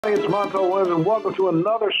It's Montel, and welcome to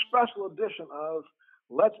another special edition of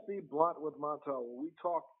Let's Be Blunt with Montel, where we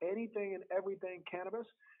talk anything and everything cannabis,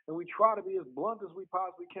 and we try to be as blunt as we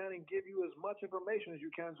possibly can and give you as much information as you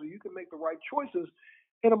can so you can make the right choices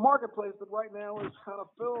in a marketplace that right now is kind of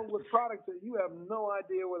filled with products that you have no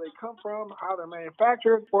idea where they come from, how they're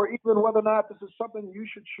manufactured, or even whether or not this is something you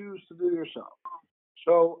should choose to do yourself.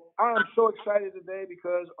 So I am so excited today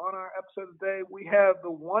because on our episode today, we have the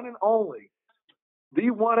one and only,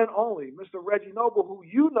 Mr. Reggie Noble, who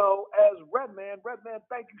you know as Redman. Redman,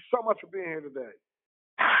 thank you so much for being here today.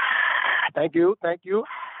 Thank you. Absolutely.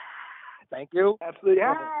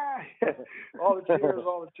 All the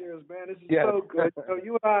cheers, man. This is so good. So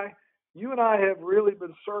you and I have really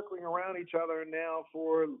been circling around each other now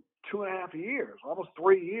for 2.5 years, almost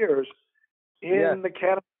 3 years in the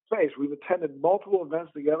cannabis space. We've attended multiple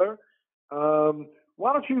events together.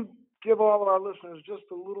 Why don't you give all of our listeners just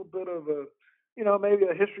a little bit of maybe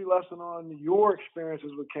a history lesson on your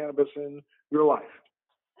experiences with cannabis in your life?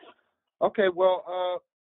 Okay, well,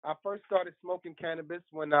 I first started smoking cannabis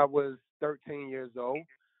when I was 13 years old,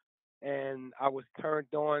 and I was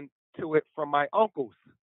turned on to it from my uncles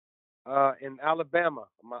in Alabama,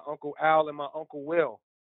 my Uncle Al and my Uncle Will.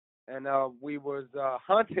 And we was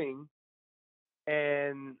hunting,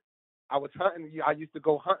 and I was hunting. I used to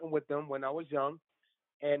go hunting with them when I was young,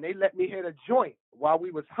 and they let me hit a joint while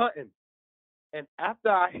we was hunting. And after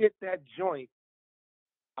I hit that joint,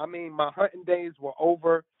 I mean, my hunting days were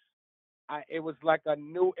over. It was like a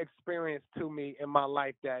new experience to me in my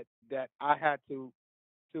life that I had to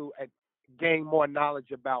gain more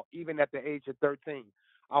knowledge about, even at the age of 13.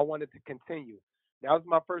 I wanted to continue. That was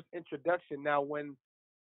my first introduction. Now, when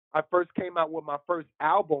I first came out with my first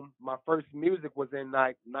album, my first music was in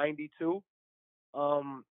like '92.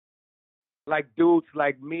 Um, like dudes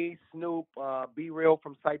like me, Snoop, Be Real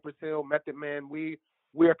from Cypress Hill, Method Man, we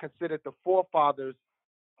are considered the forefathers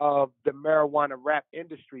of the marijuana rap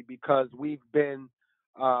industry because we've been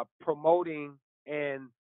promoting and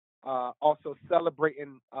also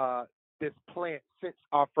celebrating this plant since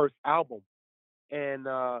our first album. And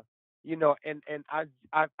and I've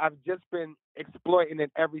just been exploiting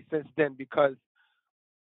it ever since then because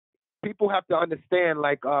people have to understand,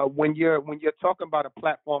 like when you're talking about a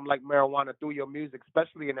platform like marijuana through your music,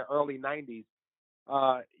 especially in the early '90s.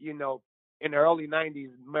 In the early '90s,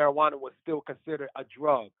 marijuana was still considered a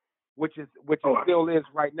drug, which it still is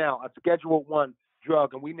right now, a Schedule One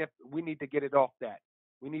drug, and we need to get it off that.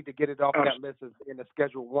 We need to get it off that list as in a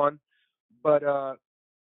Schedule One. But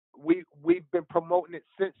we've been promoting it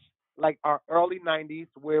since like our early '90s,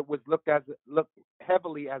 where it was looked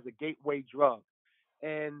heavily as a gateway drug,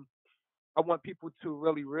 and I want people to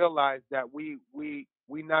really realize that we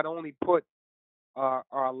not only put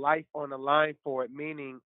our life on the line for it,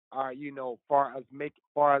 meaning far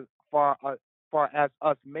as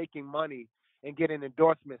us making money and getting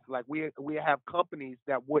endorsements. Like we have companies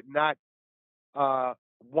that would not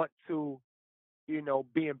want to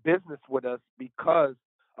be in business with us because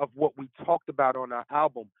of what we talked about on our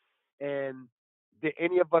album. And did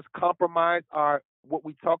any of us compromise our what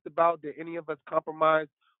we talked about? Did any of us compromise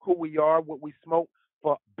who we are, what we smoke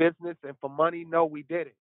for business and for money? No, we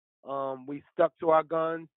didn't. We stuck to our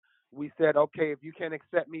guns. We said, okay, if you can't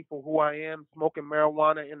accept me for who I am, smoking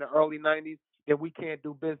marijuana in the early '90s, then we can't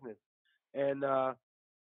do business. And ever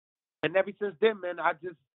since then, man, I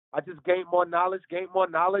just gained more knowledge,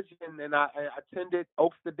 and I attended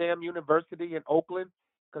Oaksterdam University in Oakland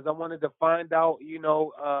because I wanted to find out,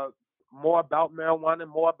 more about marijuana,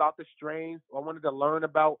 more about the strains. I wanted to learn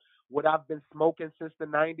about what I've been smoking since the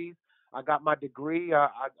 '90s. I got my degree.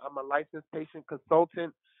 I'm a licensed patient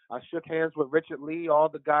consultant. I shook hands with Richard Lee, all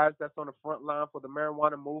the guys that's on the front line for the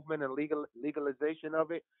marijuana movement and legalization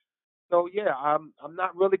of it. So yeah, I'm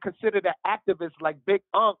not really considered an activist like Big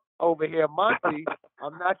Unk over here, Monty.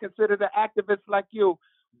 I'm not considered an activist like you,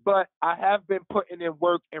 but I have been putting in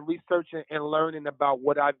work and researching and learning about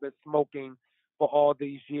what I've been smoking for all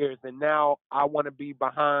these years, and now I want to be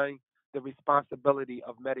behind the responsibility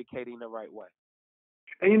of medicating the right way.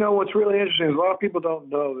 And you know what's really interesting is a lot of people don't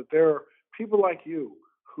know that there are people like you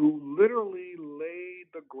who literally laid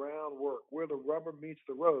the groundwork where the rubber meets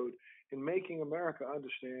the road in making America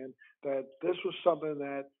understand that this was something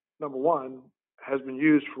that, number one, has been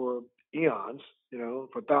used for eons,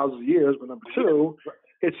 for thousands of years, but number two,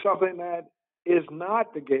 it's something that is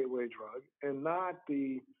not the gateway drug and not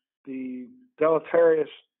the deleterious,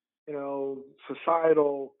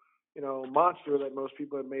 societal, monster that most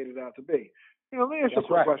people have made it out to be. Let me ask you a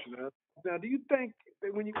quick question, man. Now, do you think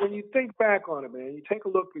that when you think back on it, man, you think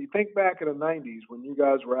back in the '90s when you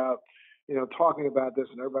guys were out, talking about this,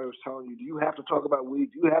 and everybody was telling you, do you have to talk about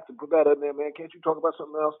weed? Do you have to put that in there, man? Can't you talk about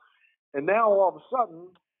something else? And now all of a sudden,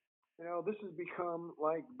 this has become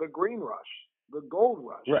like the green rush, the gold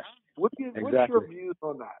rush. Right. What's Exactly. your views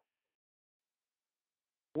on that?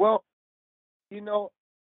 Well,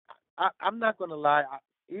 I'm not going to lie.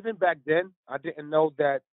 Even back then, I didn't know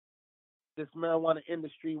that this marijuana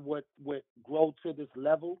industry would grow to this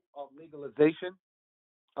level of legalization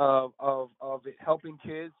of it helping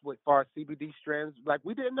kids with far as CBD strands. Like,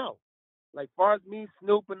 we didn't know. Like, far as me,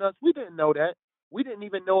 Snoop, and us, we didn't know that. We didn't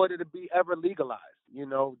even know it'd be ever legalized.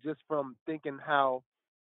 Just from thinking how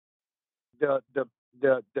the the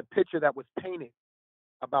the picture that was painted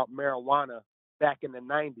about marijuana back in the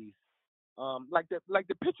 '90s. Like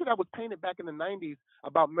the picture that was painted back in the '90s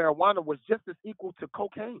about marijuana was just as equal to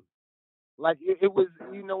cocaine. Like it was,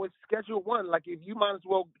 it's Schedule One. Like if you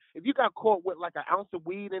got caught with like an ounce of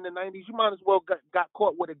weed in the '90s, you might as well got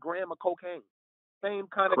caught with a gram of cocaine.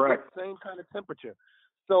 Correct. Same kind of temperature.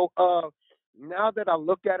 So now that I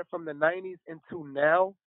look at it from the '90s into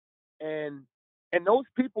now, and those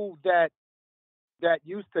people that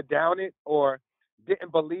used to down it or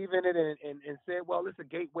didn't believe in it and said, well, it's a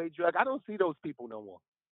gateway drug. I don't see those people no more.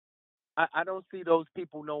 I don't see those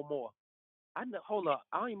people no more. Hold up.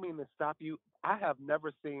 I don't even mean to stop you. I have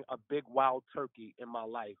never seen a big wild turkey in my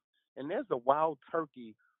life. And there's a wild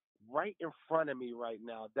turkey right in front of me right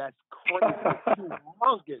now. That's crazy.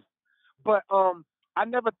 Humongous. But I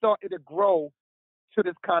never thought it'd grow to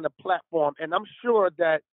this kind of platform. And I'm sure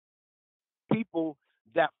that people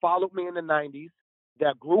that followed me in the '90s,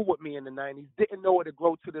 that grew with me in the '90s, didn't know it would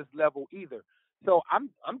grow to this level either. So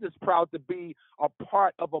I'm just proud to be a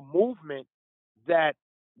part of a movement that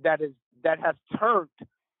that is that has turned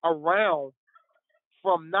around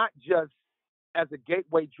from not just as a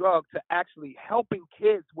gateway drug to actually helping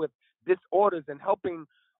kids with disorders and helping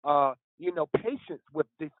patients with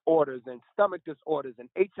disorders and stomach disorders and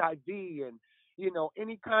HIV and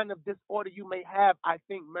any kind of disorder you may have. I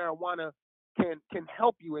think marijuana can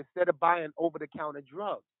help you instead of buying over the counter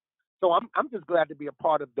drugs. So I'm just glad to be a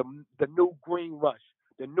part of the new green rush,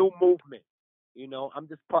 the new movement. I'm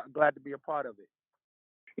just glad to be a part of it.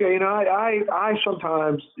 Yeah, I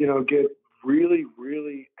sometimes, get really,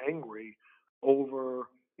 really angry over,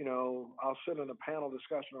 I'll sit in a panel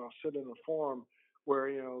discussion or I'll sit in a forum where,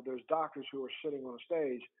 there's doctors who are sitting on a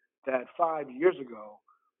stage that 5 years ago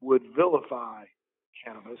would vilify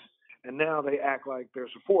cannabis, and now they act like they're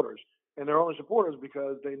supporters. And they're only supporters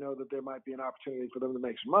because they know that there might be an opportunity for them to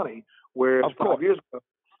make some money, whereas 5 years ago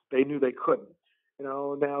they knew they couldn't.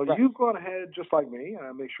 Now Right. you've gone ahead just like me, and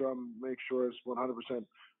I make sure it's 100%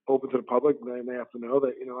 open to the public. And they have to know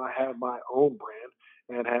that I have my own brand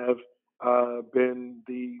and have been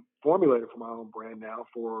the formulator for my own brand now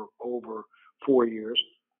for over 4 years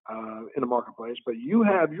in the marketplace. But you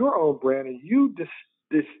have your own brand, and you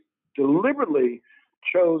deliberately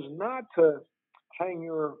chose not to hang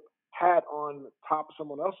your hat on top of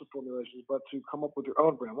someone else's formulations, but to come up with your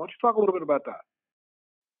own brand. Why don't you talk a little bit about that?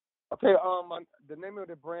 Okay, the name of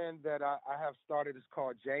the brand that I have started is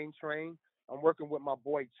called Jane Train. I'm working with my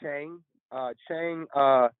boy Chang. Chang,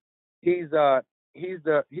 he's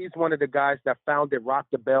one of the guys that founded Rock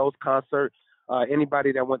the Bells concert.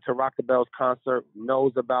 Anybody that went to Rock the Bells concert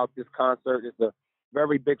knows about this concert. It's a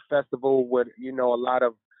very big festival with a lot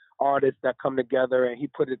of artists that come together, and he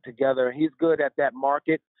put it together. And he's good at that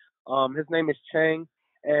market. His name is Chang,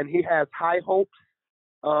 and he has High Hopes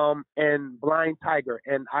and Blind Tiger,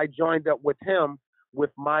 and I joined up with him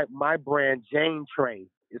with my brand Jane Train.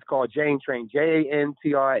 It's called Jane Train,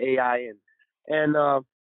 JANTRAIN, and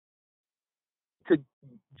to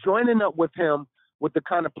joining up with him with the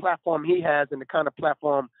kind of platform he has and the kind of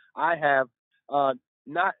platform I have.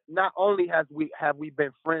 Not only have we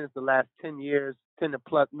been friends the last 10 years, 10 to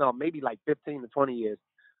plus, no, maybe like 15 to 20 years,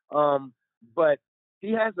 but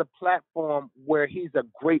he has a platform where he's a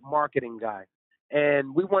great marketing guy.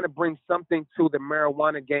 And we want to bring something to the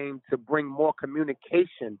marijuana game to bring more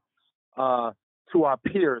communication to our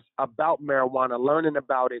peers about marijuana, learning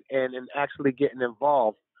about it, and actually getting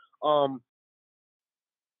involved. The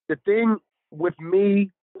thing with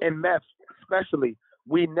me and meth, especially,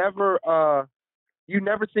 we never, you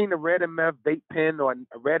never seen a Red and Meth vape pen or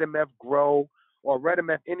a Red and Meth grow or Red and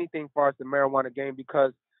Meth anything for us the marijuana game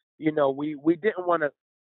because, we didn't want to.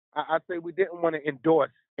 I say we didn't want to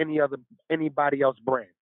endorse anybody else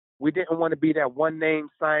brand. We didn't want to be that one name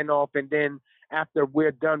sign off and then after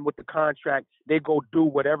we're done with the contract, they go do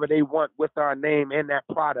whatever they want with our name and that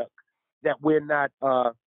product that we're not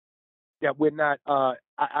I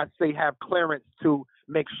say have clearance to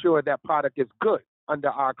make sure that product is good under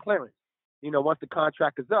our clearance. Once the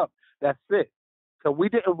contract is up. That's it. So we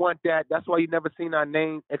didn't want that. That's why you never seen our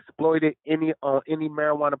name exploited any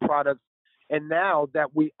marijuana products. And now that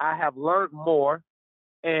I have learned more,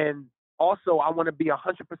 and also I want to be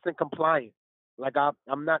 100% compliant. Like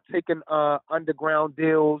I'm not taking underground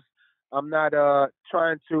deals. I'm not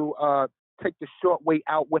trying to take the short way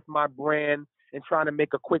out with my brand and trying to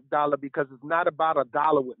make a quick dollar, because it's not about a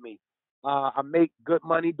dollar with me. I make good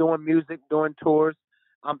money doing music, doing tours.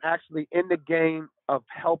 I'm actually in the game of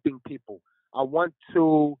helping people. I want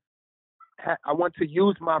to I want to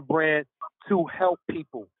use my brand to help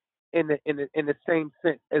people in the same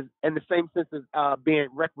sense as being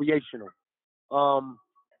recreational. Um,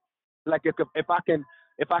 like if I can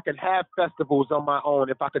have festivals on my own,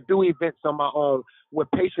 if I could do events on my own where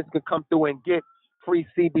patients can come through and get free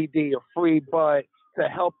CBD or free bud to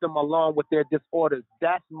help them along with their disorders,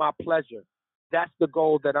 that's my pleasure. That's the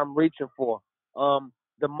goal that I'm reaching for.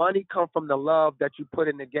 The money comes from the love that you put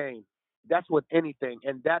in the game. That's with anything,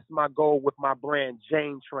 and that's my goal with my brand,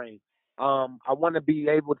 Jane Train. I want to be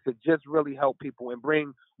able to just really help people and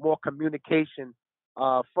bring more communication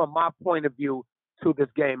from my point of view to this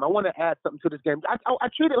game. I want to add something to this game. I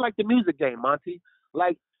treat it like the music game, Monty.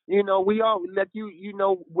 Like, we all like you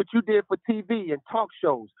know what you did for TV and talk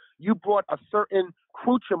shows. You brought a certain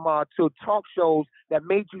accoutrement to talk shows that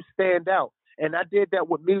made you stand out. And I did that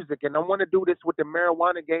with music, and I want to do this with the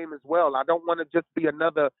marijuana game as well. I don't want to just be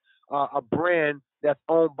another a brand that's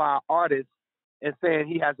owned by an artist and saying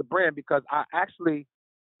he has a brand, because I actually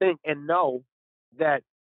think and know that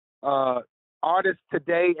uh, artists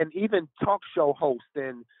today, and even talk show hosts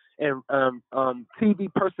and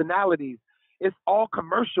TV personalities, it's all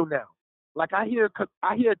commercial now. Like I hear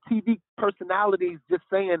TV personalities just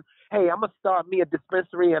saying, "Hey, I'm gonna start me a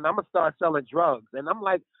dispensary and I'm gonna start selling drugs," and I'm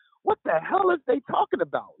like, "What the hell is they talking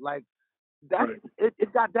about?" Like that's Right.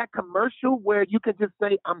 it got that commercial where you can just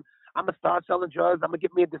say, I'm gonna start selling drugs, I'm gonna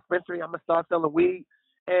get me a dispensary, I'm gonna start selling weed,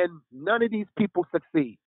 and none of these people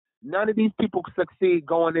succeed. None of these people succeed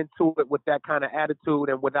going into it with that kind of attitude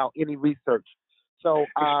and without any research. So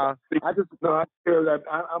I just No, I hear that.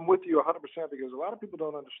 I'm with you 100% because a lot of people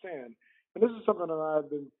don't understand. And this is something that I've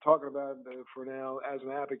been talking about for now as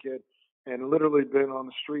an advocate and literally been on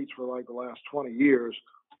the streets for like the last 20 years,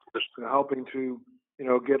 helping to,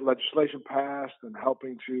 get legislation passed and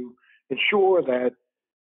helping to ensure that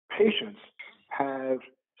patients have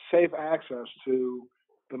safe access to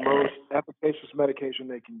the most efficacious medication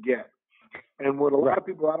they can get. And what a lot right, of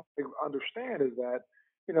people I don't think understand is that,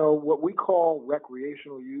 what we call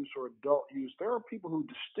recreational use or adult use, there are people who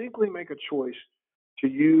distinctly make a choice to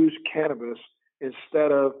use cannabis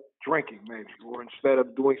instead of drinking, maybe, or instead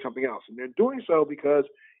of doing something else. And they're doing so because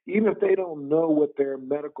even if they don't know what their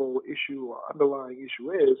medical issue or underlying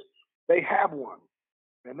issue is, they have one.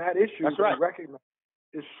 And that issue that's they right. recognize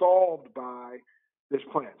is solved by this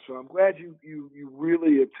plant. So I'm glad you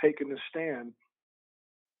really have taken this stand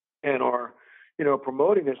and are,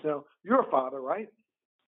 promoting this. Now, you're a father, right?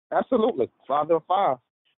 Absolutely, father of five.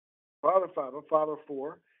 Father of five, a father of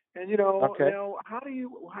four. And Okay, now how do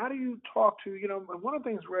you talk to, and one of the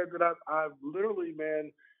things, Red, that I've literally,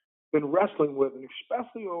 man, been wrestling with, and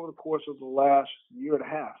especially over the course of the last year and a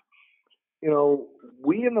half.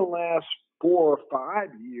 We in the last 4 or 5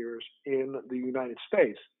 years in the United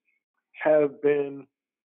States have been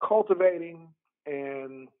cultivating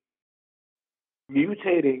and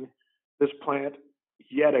mutating this plant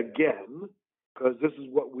yet again, because this is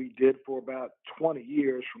what we did for about 20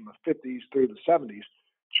 years from the 50s through the 70s,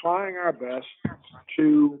 trying our best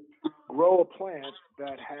to grow a plant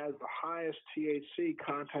that has the highest THC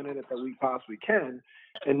content in it that we possibly can,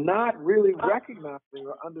 and not really recognizing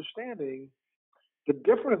or understanding the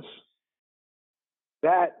difference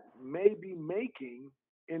that may be making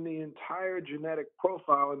in the entire genetic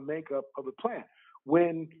profile and makeup of the plant.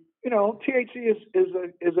 When THC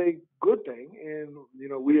is a good thing,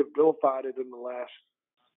 and we have vilified it in the last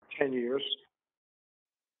 10 years,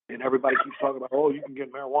 and everybody keeps talking about, oh, you can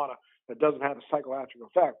get marijuana that doesn't have a psychoactive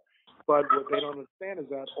effect. But what they don't understand is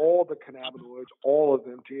that all the cannabinoids, all of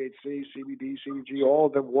them, THC, CBD, CBG, all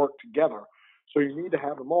of them work together. So you need to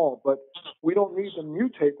have them all. But we don't need to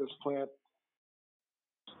mutate this plant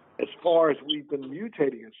as far as we've been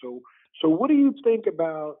mutating it. So what do you think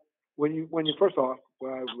about when you first off,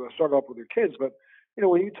 well, I start off with your kids, but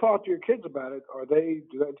when you talk to your kids about it,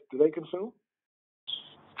 do they consume?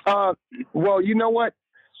 Uh, well, you know what?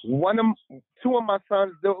 One of two of my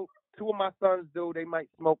sons do. Two of my sons do. They might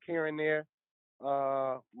smoke here and there.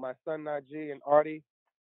 My son Najee and Artie,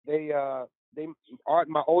 they Art,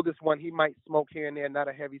 my oldest one, he might smoke here and there, not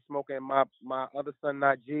a heavy smoker. And my other son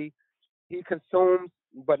Najee, he consumes.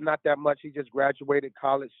 but not that much. He just graduated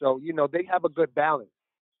college, so they have a good balance.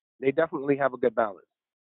 They definitely have a good balance.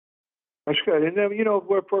 That's good. And then,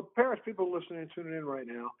 for parents, people listening and tuning in right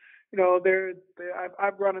now,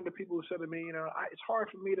 I've run into people who said to me, it's hard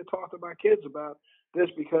for me to talk to my kids about this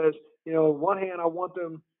because, on one hand, I want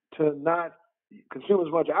them to not consume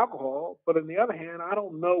as much alcohol, but on the other hand, I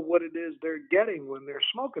don't know what it is they're getting when they're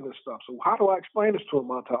smoking this stuff. So how do I explain this to them,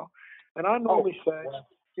 Montel? And I normally say,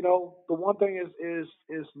 the one thing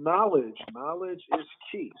is knowledge. Knowledge is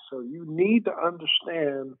key. So you need to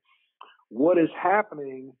understand what is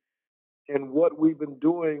happening and what we've been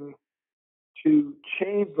doing to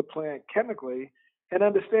change the plant chemically, and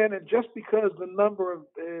understand that just because the number of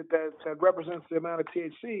that represents the amount of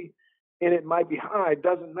THC in it might be high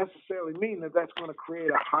doesn't necessarily mean that that's going to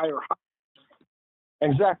create a higher high.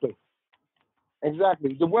 Exactly.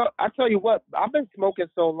 Well, I tell you what, I've been smoking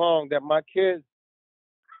so long that my kids,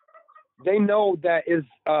 they know that as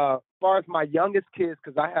far as my youngest kids,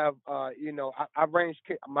 because I have, I range,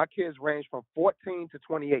 my kids range from 14 to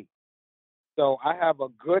 28. So I have a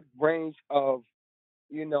good range of,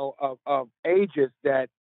 of ages that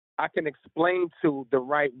I can explain to the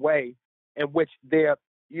right way in which they're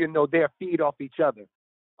feed off each other.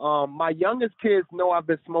 My youngest kids know I've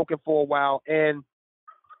been smoking for a while, and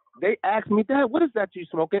they ask me, Dad, what is that you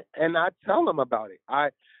smoking? And I tell them about it.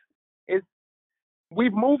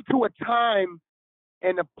 We've moved to a time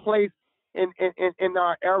and a place in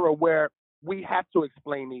our era where we have to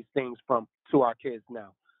explain these things to our kids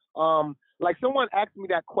now. Like someone asked me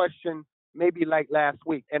that question maybe like last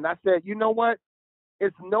week, and I said, you know what?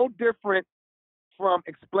 It's no different from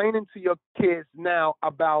explaining to your kids now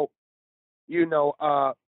about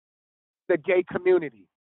the gay community,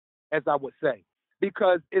 as I would say,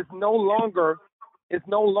 because it's no longer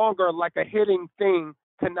like a hidden thing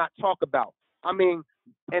to not talk about. I mean,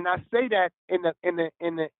 and I say that and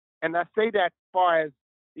I say that far as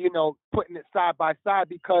putting it side by side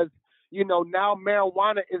because now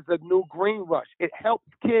marijuana is a new green rush. It helps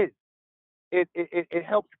kids. It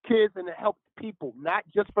helps kids and it helps people, not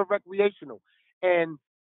just for recreational. And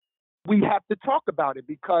we have to talk about it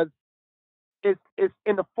because it's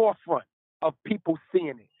in the forefront of people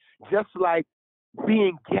seeing it. Just like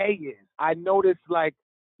being gay is. I notice like,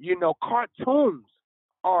 cartoons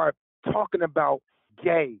are talking about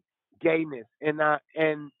gayness and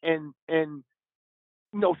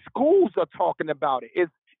schools are talking about it.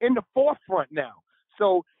 It's in the forefront now.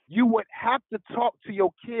 So you would have to talk to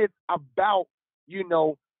your kids about,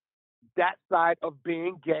 that side of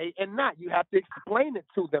being gay and not. You have to explain it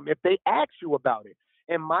to them if they ask you about it.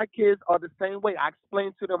 And my kids are the same way. I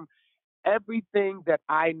explain to them everything that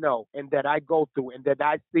I know and that I go through and that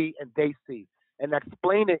I see and they see, and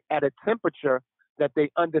explain it at a temperature that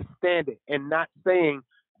they understand it and not saying,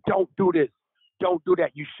 don't do this, don't do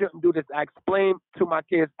that, you shouldn't do this. I explain to my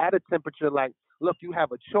kids at a temperature like, look, you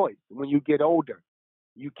have a choice when you get older.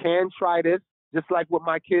 You can try this, just like with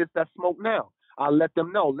my kids that smoke now. I'll let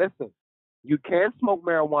them know, listen, you can smoke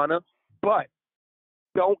marijuana, but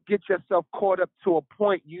don't get yourself caught up to a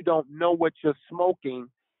point you don't know what you're smoking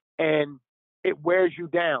and it wears you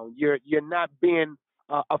down. You're not being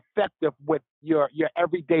effective with your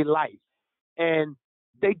everyday life, and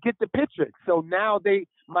they get the picture. So now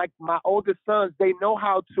my oldest sons, they know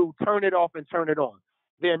how to turn it off and turn it on.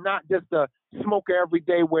 They're not just a smoker every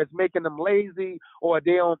day where it's making them lazy or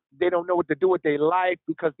they don't know what to do with their life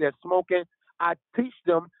because they're smoking. I teach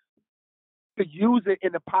them to use it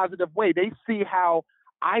in a positive way. They see how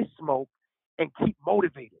I smoke and keep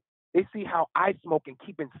motivated. They see how I smoke and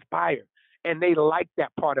keep inspired. And they like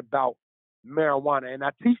that part about marijuana. And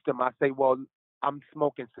I teach them, I say, well, I'm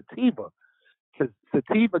smoking sativa.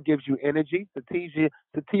 Sativa gives you energy.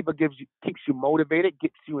 Sativa keeps you motivated,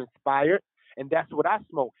 gets you inspired. And that's what I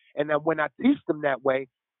smoke. And then when I teach them that way,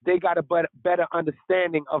 they got a better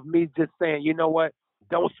understanding of me just saying, you know what?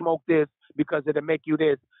 Don't smoke this because it'll make you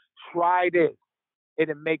this. Try this.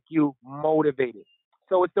 It'll make you motivated.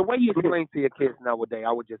 So it's the way you explain to your kids nowadays,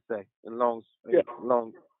 I would just say, in long.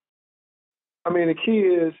 I mean, the key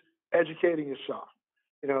is educating yourself.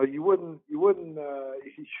 You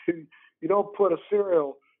don't put a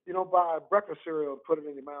cereal, you don't buy a breakfast cereal and put it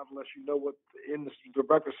in your mouth unless you know what in the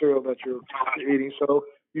breakfast cereal that you're eating. So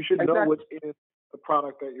you should know what's in the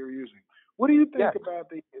product that you're using. What do you think about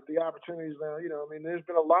the opportunities now? There's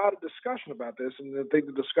been a lot of discussion about this, and I think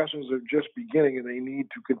the discussions are just beginning, and they need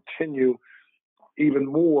to continue even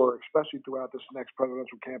more, especially throughout this next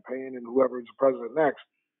presidential campaign and whoever is the president next.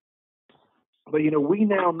 But we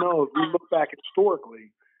now know, if we look back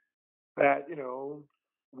historically, that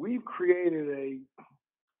we've created a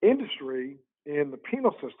industry in the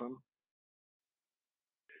penal system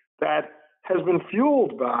that has been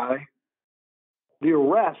fueled by the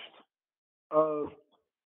arrest of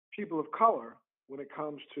people of color when it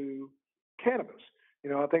comes to cannabis.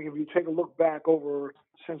 I think if you take a look back over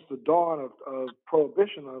since the dawn of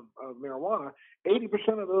prohibition of marijuana,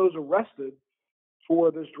 80% of those arrested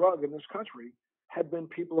for this drug in this country had been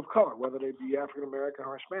people of color, whether they be African American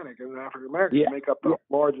or Hispanic, and African Americans make up the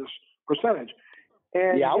largest percentage.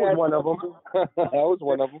 And I was one of them. I was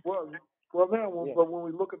one of them. But when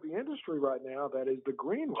we look at the industry right now, that is the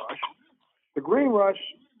green rush. The green rush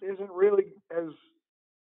isn't really as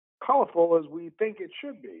colorful as we think it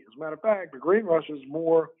should be. As a matter of fact, the green rush is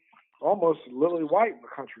more almost lily white in the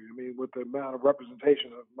country. I mean, with the amount of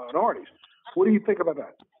representation of minorities. What do you think about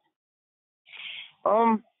that?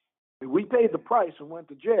 We paid the price and went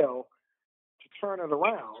to jail to turn it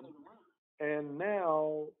around, and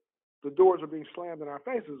now the doors are being slammed in our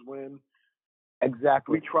faces when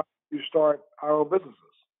we try to start our own businesses.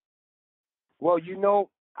 Well,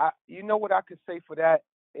 what I could say for that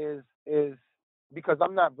is because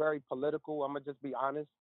I'm not very political. I'm gonna just be honest,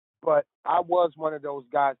 but I was one of those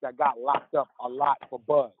guys that got locked up a lot for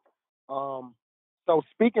bud. So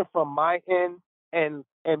speaking from my end and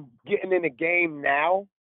getting in the game now,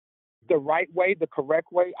 the right way, the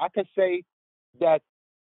correct way, I can say that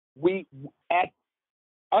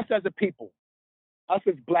us as a people, us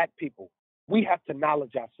as Black people, we have to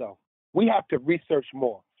knowledge ourselves. We have to research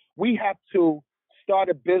more. We have to start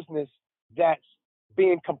a business that's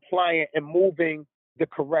being compliant and moving the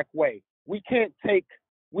correct way. We can't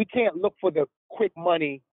look for the quick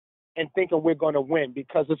money and thinking we're going to win,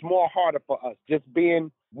 because it's more harder for us just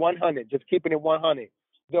being 100, just keeping it 100.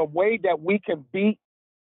 The way that we can beat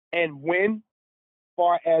and win,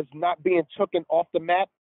 far as not being taken off the map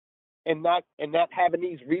and not having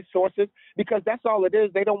these resources, because that's all it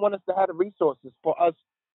is. They don't want us to have the resources for us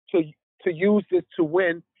to use this to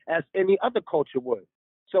win as any other culture would.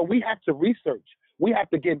 So we have to research. We have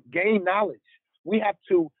to gain knowledge. We have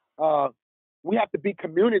to be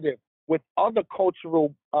communicative with other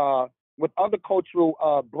cultural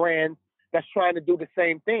brands that's trying to do the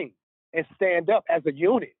same thing and stand up as a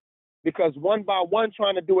unit. Because one by one,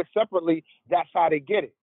 trying to do it separately, that's how they get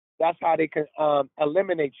it. That's how they can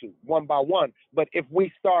eliminate you one by one. But if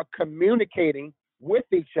we start communicating with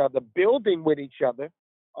each other, building with each other,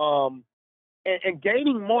 and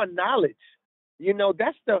gaining more knowledge,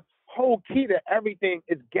 that's the whole key to everything,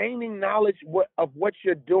 is gaining knowledge of what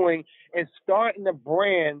you're doing and starting a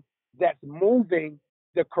brand that's moving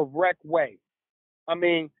the correct way. I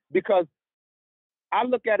mean, because I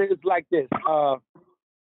look at it as like this.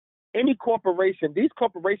 These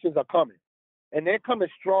corporations are coming, and they're coming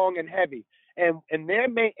strong and heavy. And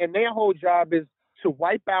their whole job is to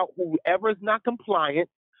wipe out whoever's not compliant,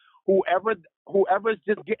 whoever's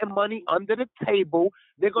just getting money under the table.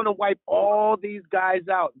 They're going to wipe all these guys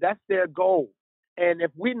out. That's their goal. And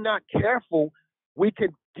if we're not careful, we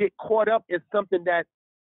could get caught up in something that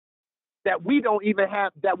we don't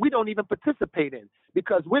even participate in,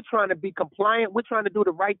 because we're trying to be compliant. We're trying to do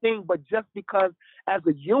the right thing. But just because as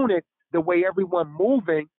a unit, the way everyone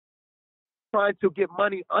moving, trying to get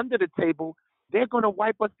money under the table, they're going to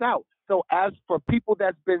wipe us out. So as for people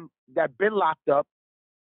that been locked up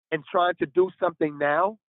and trying to do something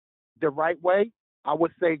now the right way, I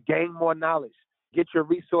would say gain more knowledge. Get your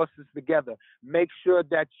resources together. Make sure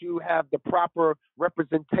that you have the proper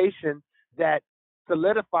representation that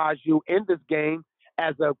solidifies you in this game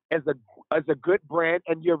as a good brand,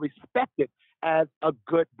 and you're respected as a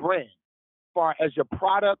good brand. Far as your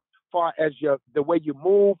product, far as the way you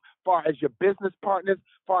move, far as your business partners,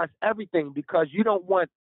 far as everything, because you don't want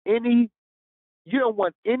anything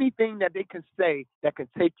that they can say that can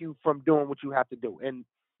take you from doing what you have to do. And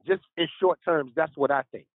just in short terms, that's what I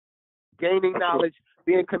think. Gaining knowledge,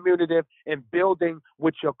 being communicative, and building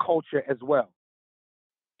with your culture as well.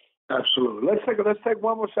 Absolutely. Let's take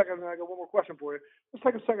one more second, and I got one more question for you. Let's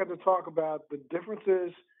take a second to talk about the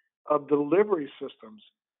differences of delivery systems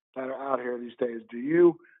that are out here these days. Do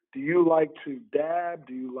you like to dab?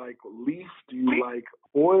 Do you like leaf? Do you like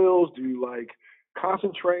oils? Do you like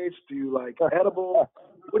concentrates? Do you like edible?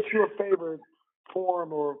 What's your favorite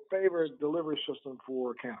form or favorite delivery system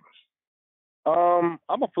for cannabis?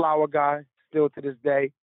 I'm a flower guy still to this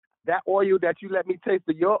day. That oil that you let me taste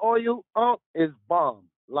of your oil, is bomb.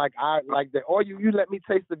 Like the oil you let me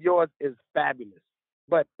taste of yours is fabulous.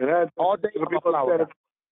 But all day I'm a flower guy.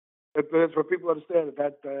 That's for people to understand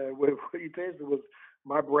that what you tasted was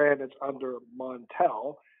my brand that's under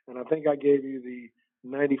Montel, and I think I gave you the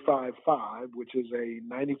 95.5, which is a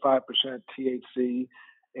 95% THC,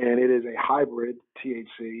 and it is a hybrid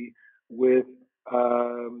THC with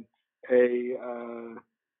a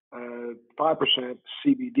 5%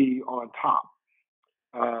 CBD on top.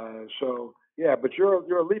 So yeah, but you're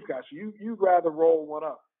a leaf guy, so you'd rather roll one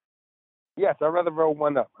up. Yes, I'd rather roll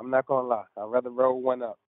one up. I'm not gonna lie. I'd rather roll one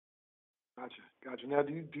up. Gotcha. Now,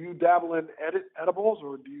 do you dabble in edibles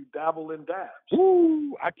or do you dabble in dabs?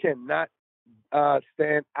 Woo! I cannot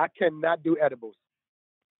stand. I cannot do edibles.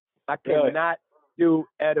 I Really? cannot do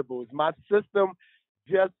edibles. My system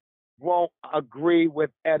just won't agree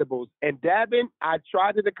with edibles. And dabbing, I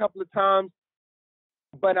tried it a couple of times,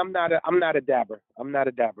 but I'm not a dabber. I'm not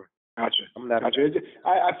a dabber. Gotcha. I'm not Gotcha. a dabber.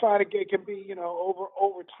 I find it can be,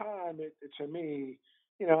 over time. It to me,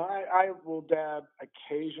 I will dab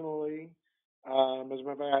occasionally. As a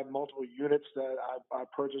matter of fact, I had multiple units that I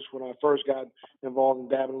purchased when I first got involved in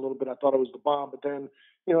dabbing a little bit. I thought it was the bomb, but then,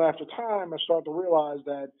 after time, I started to realize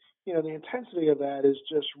that, the intensity of that is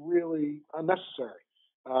just really unnecessary.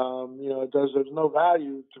 There's no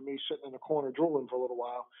value to me sitting in a corner drooling for a little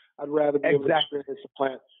while. I'd rather be able to experience the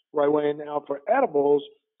plant right away. Now for edibles,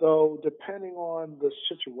 though, depending on the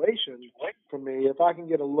situation, for me, if I can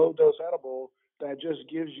get a low dose edible that just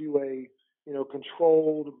gives you a,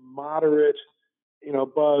 controlled, moderate,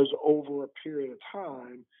 buzz over a period of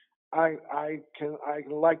time, I can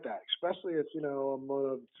like that, especially if I'm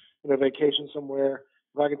on a vacation somewhere.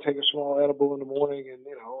 If I can take a small edible in the morning and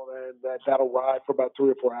that'll ride for about 3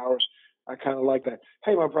 or 4 hours, I kind of like that.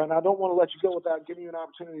 Hey, my friend, I don't want to let you go without giving you an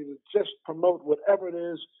opportunity to just promote whatever it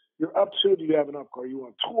is you're up to. Do you have an Are you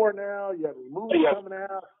on tour now? You have any movies coming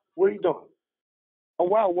out? What are you doing? Oh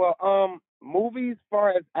wow, well, movies, far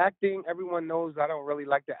as acting, everyone knows I don't really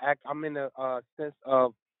like to act. I'm in a sense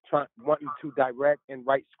of wanting to direct and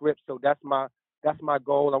write scripts, so that's my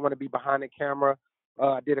goal. I want to be behind the camera.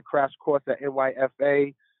 I did a crash course at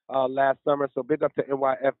NYFA last summer, so big up to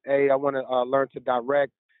NYFA. I want to learn to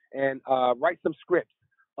direct and write some scripts.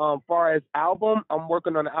 Far as album, I'm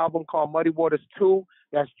working on an album called Muddy Waters 2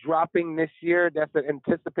 that's dropping this year. That's an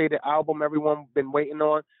anticipated album everyone's been waiting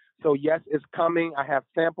on. So yes, it's coming. I have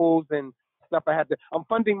samples and stuff. I'm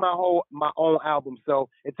funding my own album, so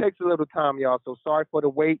it takes a little time, y'all. So sorry for the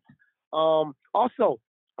wait. Also,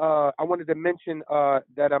 I wanted to mention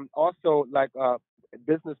that I'm also like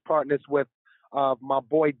business partners with my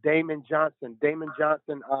boy Damon Johnson. Damon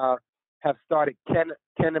Johnson have started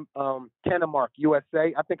Cannamark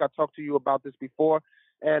USA. I think I talked to you about this before,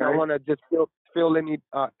 and I want to just fill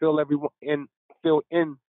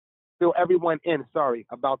everyone in. Sorry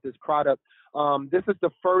about this product. This is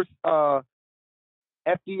the first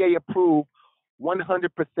FDA approved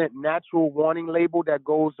 100% natural warning label that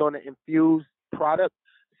goes on an infused product.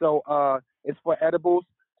 So it's for edibles.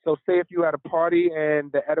 So say if you at a party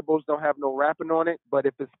and the edibles don't have no wrapping on it, but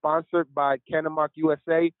if it's sponsored by Cannabis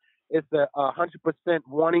USA, it's a 100%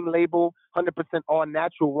 warning label, 100% all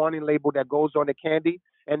natural warning label that goes on the candy.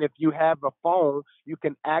 And if you have a phone, you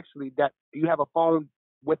have a phone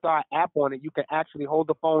with our app on it, you can actually hold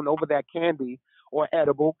the phone over that candy or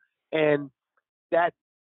edible, and that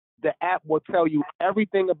the app will tell you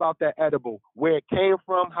everything about that edible, where it came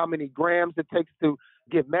from, how many grams it takes to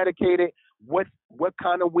get medicated, what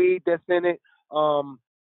kind of weed that's in it,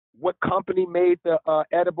 what company made the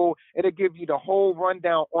edible. It'll give you the whole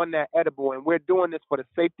rundown on that edible, and we're doing this for the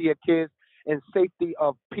safety of kids and safety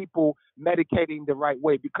of people medicating the right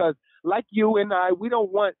way. Because like you and I, we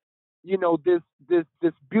don't want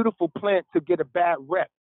this beautiful plant to get a bad rep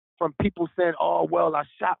from people saying, "Oh, well, I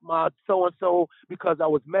shot my so and so because I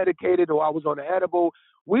was medicated or I was on an edible."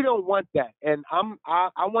 We don't want that, and I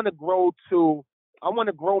want to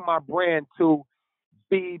grow my brand to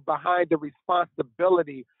be behind the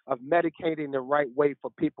responsibility of medicating the right way for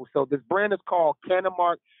people. So this brand is called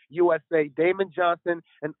Cannamark USA. Damon Johnson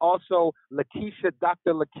and also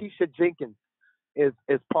Dr. Lakeisha Jenkins is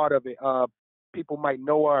part of it. People might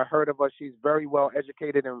know her or heard of her. She's very well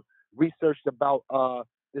educated and researched about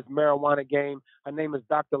this marijuana game. Her name is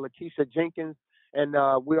Dr. Lakeisha Jenkins, and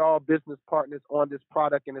we're all business partners on this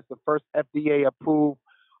product, and it's the first FDA approved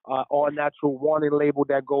all natural warning label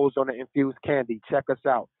that goes on the infused candy. Check us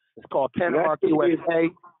out. It's called Cannabis USA.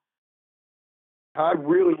 I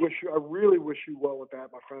really wish you well with that,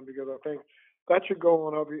 my friend, because I think that should go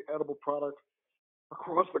on every edible product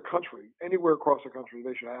across the country, anywhere across the country.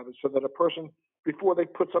 They should have it so that a person, before they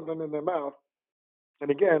put something in their mouth, and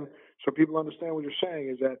again, so people understand what you're saying,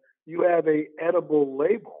 is that you have a edible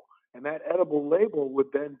label, and that edible label would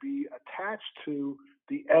then be attached to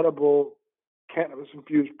the edible cannabis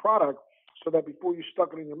infused product, so that before you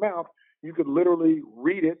stuck it in your mouth, you could literally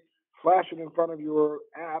read it, flash it in front of your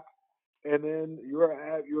app, and then your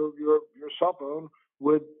cell phone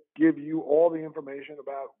would give you all the information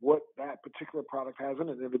about what that particular product has in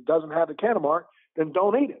it. If it doesn't have the Canna mark, then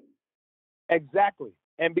don't eat it. Exactly.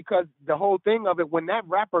 And because the whole thing of it, when that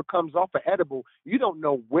wrapper comes off an edible, you don't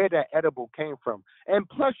know where that edible came from. And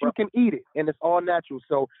plus, you can eat it, and it's all natural.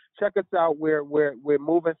 So check us out. We're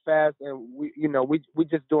moving fast, and we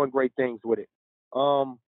just doing great things with it.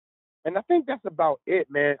 And I think that's about it,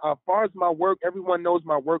 man. As far as my work, everyone knows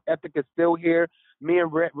my work ethic is still here. Me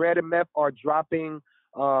and Red and Meth are dropping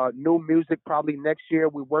new music probably next year.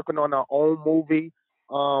 We're working on our own movie.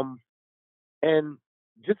 And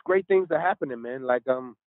just great things are happening, man. Like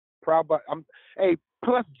proud, but hey.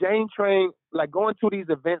 Plus, Jane Train, like going to these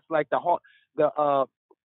events, like the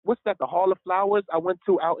what's that? The Hall of Flowers I went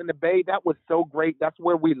to out in the Bay. That was so great. That's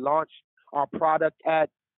where we launched our product at.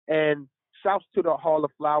 And shouts to the Hall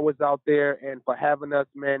of Flowers out there and for having us,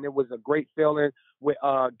 man. It was a great feeling. With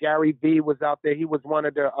Gary V was out there. He was one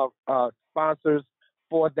of the sponsors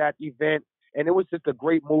for that event. And it was just a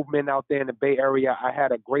great movement out there in the Bay Area. I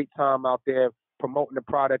had a great time out there promoting the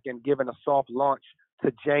product and giving a soft launch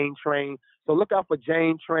to Jane Train. So look out for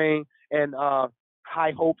Jane Train and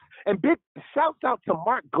High Hopes. And big shouts out to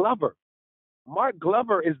Mark Glover. Mark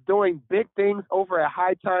Glover is doing big things over at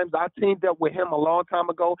High Times. I teamed up with him a long time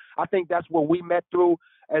ago. I think that's where we met through,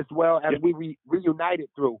 as well as we reunited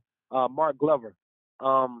through Mark Glover.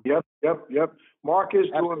 Yep. Mark is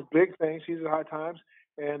doing big things. He's at High Times,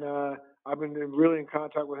 and I've been really in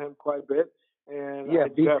contact with him quite a bit. And I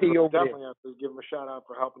definitely have to give him a shout out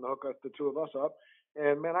for helping to hook us, the two of us up.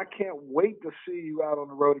 And man, I can't wait to see you out on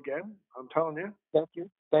the road again. I'm telling you. Thank you.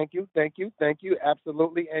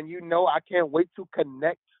 Absolutely. And I can't wait to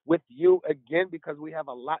connect with you again because we have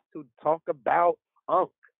a lot to talk about.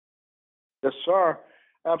 Yes, sir.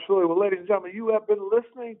 Absolutely. Well, ladies and gentlemen, you have been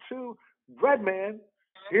listening to Redman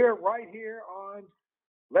right here on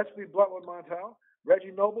Let's Be Blunt with Montel.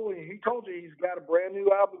 Reggie Noble, he told you he's got a brand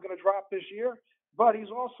new album going to drop this year, but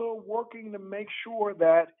he's also working to make sure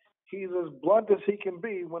that he's as blunt as he can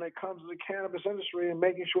be when it comes to the cannabis industry and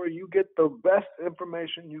making sure you get the best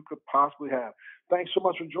information you could possibly have. Thanks so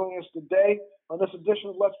much for joining us today on this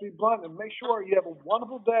edition of Let's Be Blunt, and make sure you have a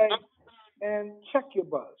wonderful day and check your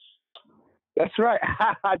buzz. That's right.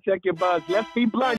 Check your buzz. Let's be blunt.